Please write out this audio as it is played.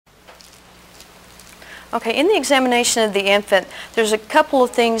Okay, in the examination of the infant, there's a couple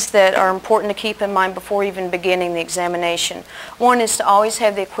of things that are important to keep in mind before even beginning the examination. One is to always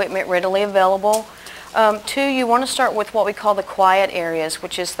have the equipment readily available. Two, you want to start with what we call the quiet areas,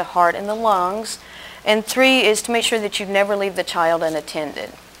 which is the heart and the lungs. And three is to make sure that you never leave the child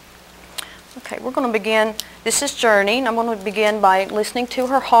unattended. Okay, we're going to begin. This is Journey, and I'm going to begin by listening to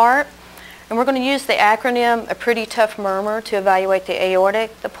her heart. And we're going to use the acronym, a pretty tough murmur, to evaluate the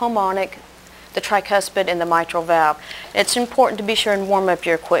aortic, the pulmonic, the tricuspid, and the mitral valve. It's important to be sure and warm up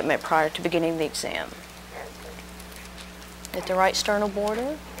your equipment prior to beginning the exam. At the right sternal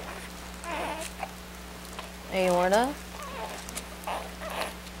border, aorta,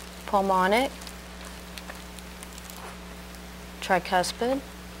 pulmonic, tricuspid,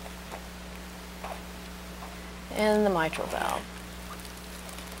 and the mitral valve.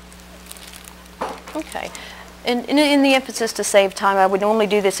 Okay. And in the emphasis to save time, I would normally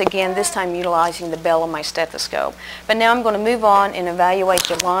do this again, this time utilizing the bell of my stethoscope. But now I'm going to move on and evaluate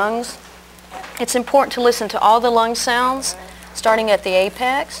the lungs. It's important to listen to all the lung sounds, starting at the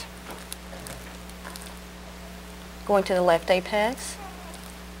apex, going to the left apex,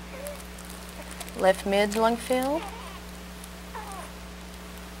 left mid lung field,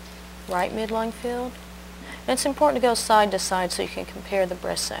 right mid lung field. And it's important to go side to side so you can compare the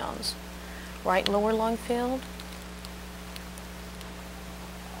breath sounds. Right lower lung field,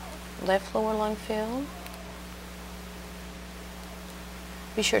 left lower lung field.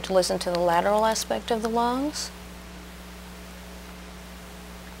 Be sure to listen to the lateral aspect of the lungs.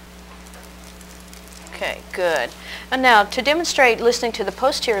 Okay, good. And now to demonstrate listening to the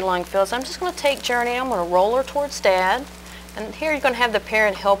posterior lung fields, I'm just going to take Journey, I'm going to roll her towards Dad. And here you're going to have the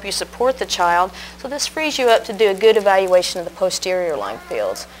parent help you support the child. So this frees you up to do a good evaluation of the posterior lung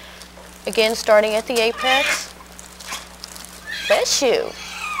fields. Again, starting at the apex. Bless you.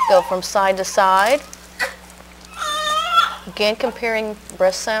 Go from side to side. Again, comparing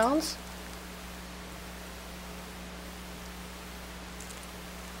breath sounds.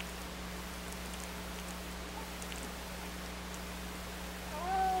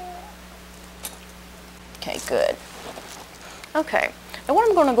 Okay, good. Okay. Now what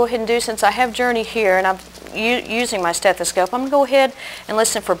I'm going to go ahead and do, since I have Journey here and I'm using my stethoscope, I'm going to go ahead and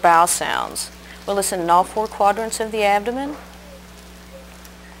listen for bowel sounds. We'll listen in all four quadrants of the abdomen.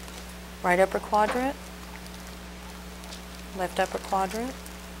 Right upper quadrant, left upper quadrant.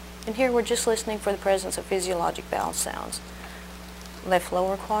 And here we're just listening for the presence of physiologic bowel sounds. Left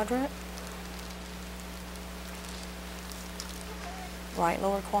lower quadrant, right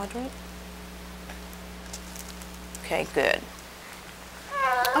lower quadrant. Okay, good.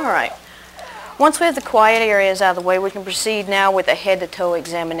 All right. Once we have the quiet areas out of the way, we can proceed now with a head-to-toe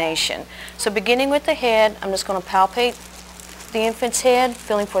examination. So beginning with the head, I'm just going to palpate the infant's head,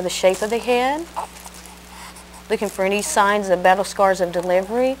 feeling for the shape of the head, looking for any signs of battle scars of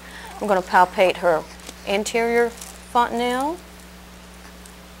delivery. I'm going to palpate her anterior fontanelle.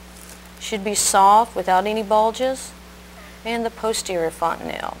 Should be soft without any bulges. And the posterior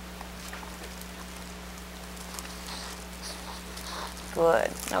fontanelle.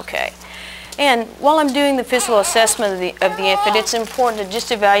 Good. Okay. And while I'm doing the physical assessment of the infant, it's important to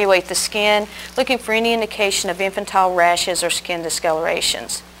just evaluate the skin, looking for any indication of infantile rashes or skin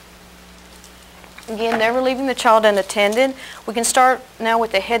discolorations. Again, never leaving the child unattended. We can start now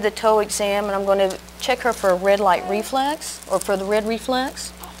with the head-to-toe exam, and I'm going to check her for a red light reflex, or for the red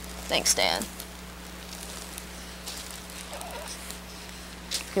reflex. Thanks, Dad.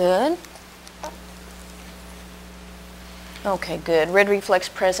 Good. Okay, good. Red reflex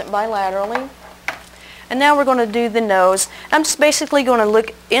present bilaterally. And now we're going to do the nose. I'm just basically going to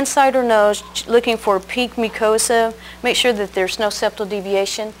look inside her nose, looking for pink mucosa, make sure that there's no septal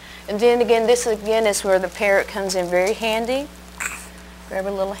deviation. And then again, this again is where the parent comes in very handy. Grab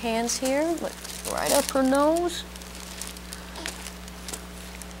her little hands here, look right up her nose.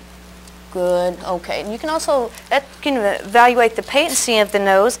 Good. Okay. And you can also, that can evaluate the patency of the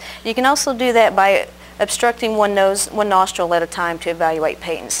nose. You can also do that by obstructing one nostril at a time to evaluate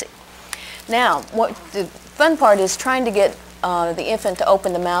patency. Now, what the fun part is trying to get the infant to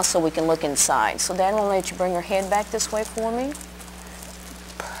open the mouth so we can look inside. So Dad, I'm going to let you bring her head back this way for me.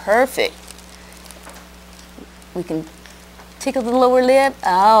 Perfect. We can tickle the lower lip.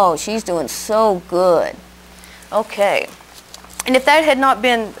 Oh, she's doing so good. Okay. And if that had not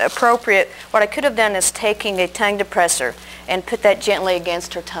been appropriate, what I could have done is taking a tongue depressor and put that gently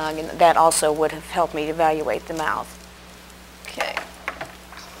against her tongue, and that also would have helped me evaluate the mouth. Okay.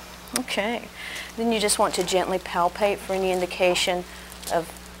 Okay. Then you just want to gently palpate for any indication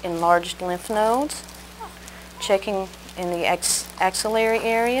of enlarged lymph nodes, checking in the axillary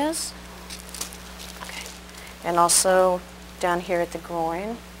areas. Okay, and also down here at the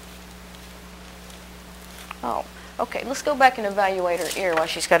groin. Oh, okay, let's go back and evaluate her ear while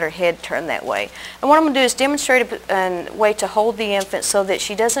she's got her head turned that way. And what I'm going to do is demonstrate a way to hold the infant so that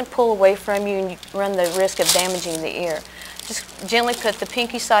she doesn't pull away from you and you run the risk of damaging the ear. Just gently put the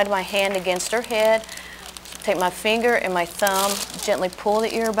pinky side of my hand against her head. Take my finger and my thumb, gently pull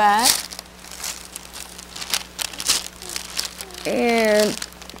the ear back. And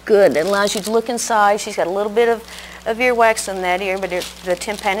good, it allows you to look inside. She's got a little bit of earwax in that ear, but the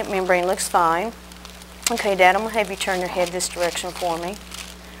tympanic membrane looks fine. Okay, Dad, I'm going to have you turn your head this direction for me.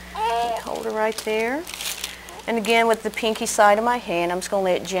 Hold her right there. And again, with the pinky side of my hand, I'm just going to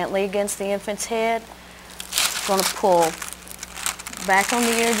lay it gently against the infant's head. I'm going to pull back on the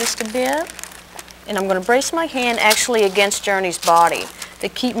ear just a bit. And I'm going to brace my hand actually against Journey's body to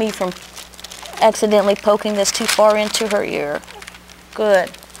keep me from accidentally poking this too far into her ear.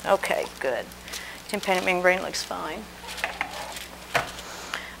 Good. Okay, good. Tympanic membrane looks fine.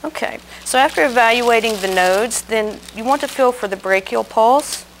 Okay, so after evaluating the nodes, then you want to feel for the brachial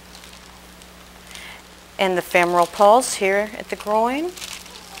pulse and the femoral pulse here at the groin.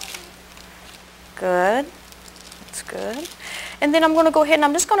 Good. That's good. And then I'm going to go ahead and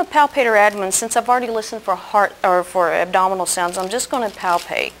I'm just going to palpate her abdomen. Since I've already listened for heart or for abdominal sounds, I'm just going to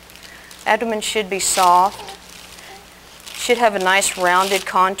palpate. Abdomen should be soft. Should have a nice rounded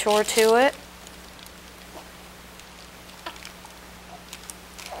contour to it.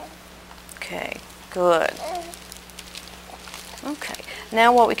 Okay, good. Okay,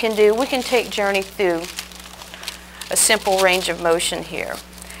 now what we can do, we can take Journey through a simple range of motion here.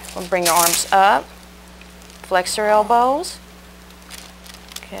 We'll bring the arms up, flex her elbows.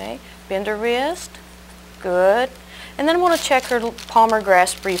 Okay, bend her wrist. Good. And then I'm going to check her palmar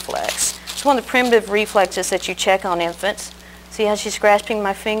grasp reflex. It's one of the primitive reflexes that you check on infants. See how she's grasping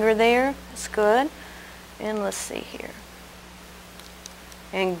my finger there? That's good. And let's see here.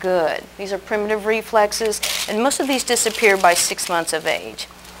 And good. These are primitive reflexes, and most of these disappear by 6 months of age.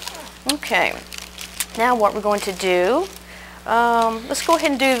 Okay. Now what we're going to do, let's go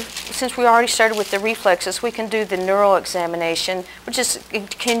ahead and do, since we already started with the reflexes, we can do the neural examination, which is a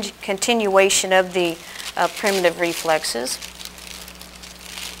continuation of the primitive reflexes.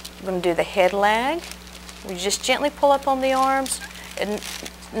 We're going to do the head lag. We just gently pull up on the arms and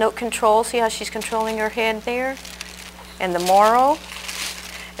note control. See how she's controlling her head there? And the Moro.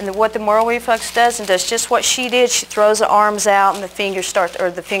 And what the Moro reflex does, and does just what she did. She throws the arms out and the fingers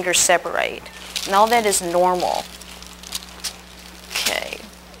the fingers separate. And all that is normal. Okay.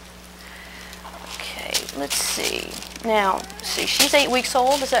 Okay, let's see. Now, see, she's 8 weeks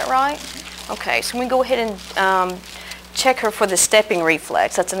old, is that right? Okay, so we go ahead and check her for the stepping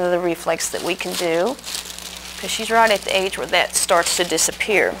reflex. That's another reflex that we can do, because she's right at the age where that starts to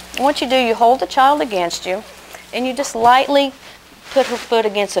disappear. And what you do, you hold the child against you, and you just lightly put her foot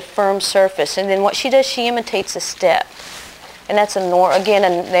against a firm surface, and then what she does, she imitates a step. And that's again,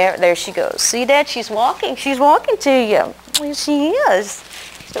 and there she goes. See, Dad, she's walking to you. Well, she is.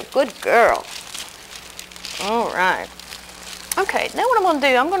 She's a good girl. All right. Okay, now what I'm going to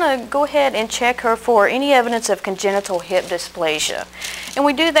do, I'm going to go ahead and check her for any evidence of congenital hip dysplasia. And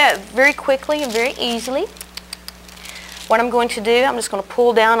we do that very quickly and very easily. What I'm going to do, I'm just going to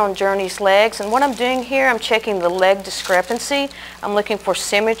pull down on Journey's legs, and what I'm doing here, I'm checking the leg discrepancy. I'm looking for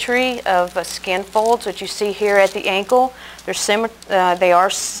symmetry of skin folds, which you see here at the ankle. They are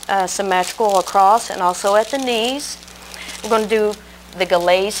symmetrical across and also at the knees. We're going to do the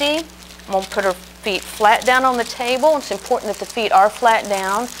Galeazzi. I'm going to put her feet flat down on the table. It's important that the feet are flat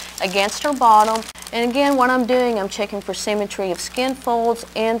down against her bottom. And again, what I'm doing, I'm checking for symmetry of skin folds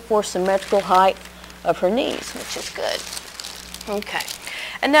and for symmetrical height of her knees, which is good. Okay,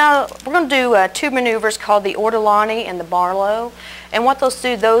 and now we're going to do 2 maneuvers called the Ortolani and the Barlow. And what those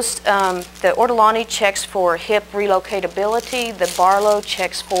do, the Ortolani checks for hip relocatability, the Barlow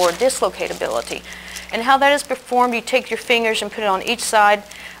checks for dislocatability. And how that is performed, you take your fingers and put it on each side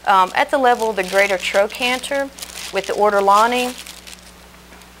at the level of the greater trochanter. With the Ortolani,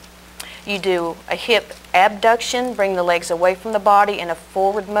 you do a hip abduction, bring the legs away from the body in a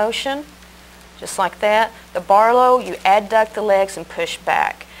forward motion. Just like that. The Barlow, you adduct the legs and push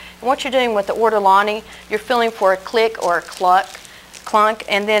back. And what you're doing with the Ortolani, you're feeling for a click or a clunk,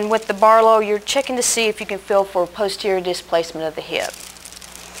 and then with the Barlow, you're checking to see if you can feel for posterior displacement of the hip.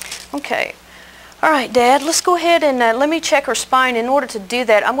 Okay. All right, Dad, let's go ahead and let me check her spine. In order to do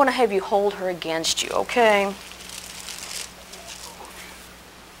that, I'm going to have you hold her against you, okay?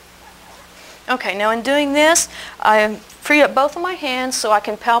 Okay, now in doing this, I free up both of my hands so I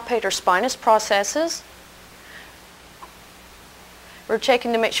can palpate her spinous processes. We're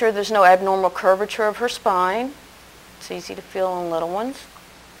checking to make sure there's no abnormal curvature of her spine. It's easy to feel on little ones.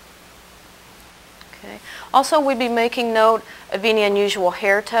 Okay. Also, we'd be making note of any unusual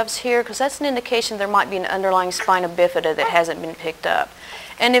hair tufts here, because that's an indication there might be an underlying spina bifida that hasn't been picked up.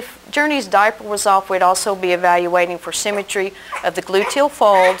 And if Journey's diaper was off, we'd also be evaluating for symmetry of the gluteal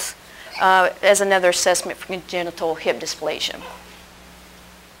folds as another assessment for congenital hip dysplasia.